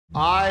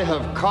I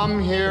have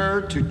come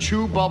here to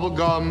chew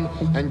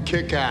bubblegum and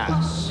kick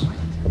ass.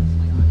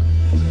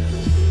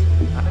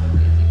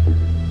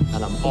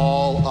 And I'm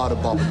all out of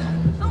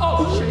bubblegum.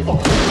 Oh, shit.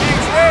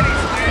 He's ready,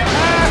 man.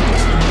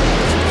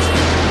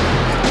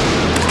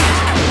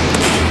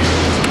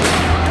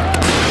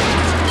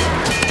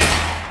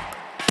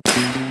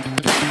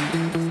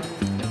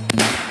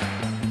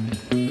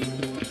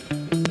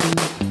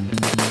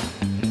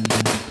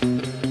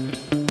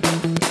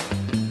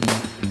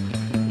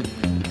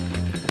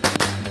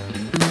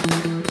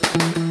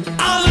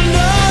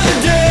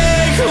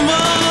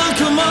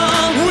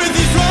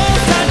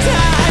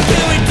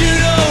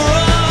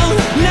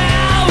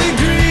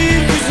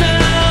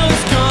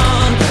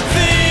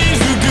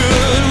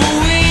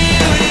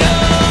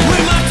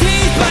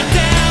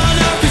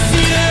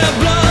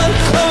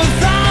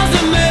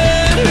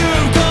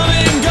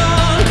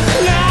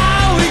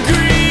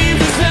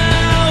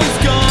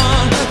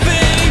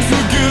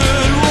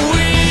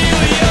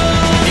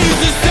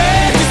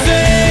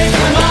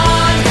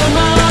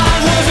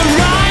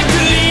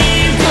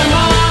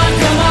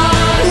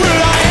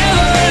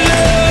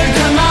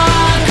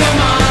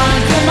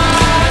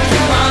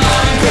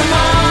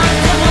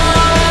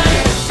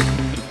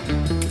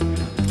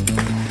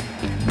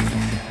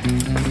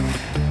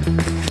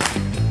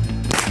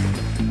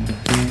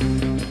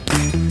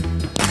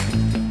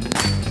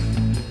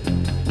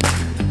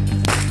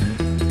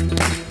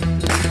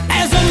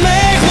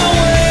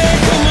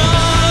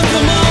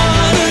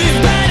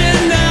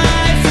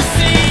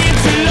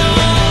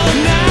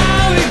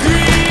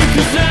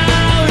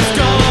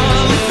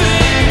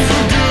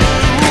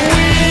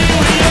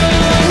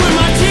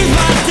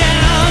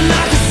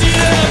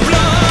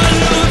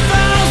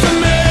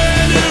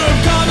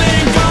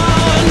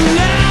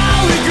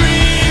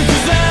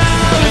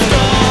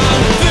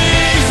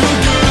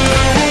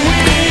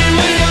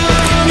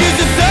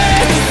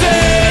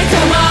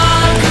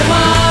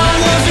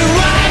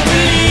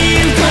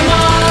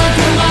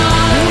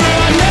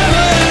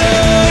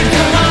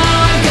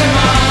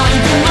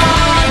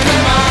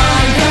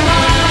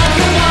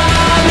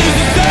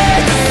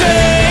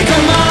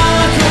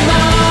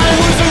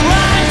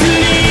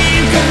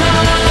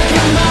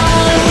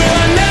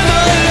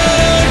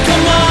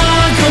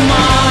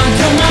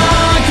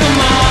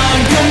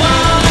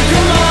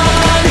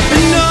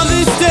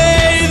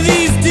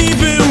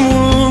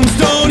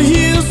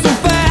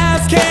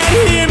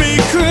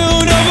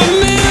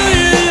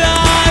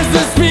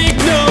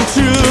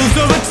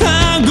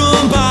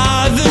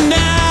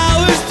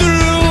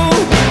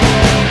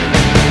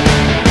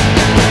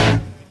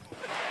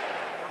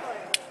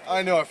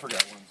 I know I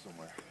forgot one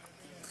somewhere.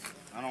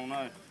 I don't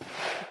know.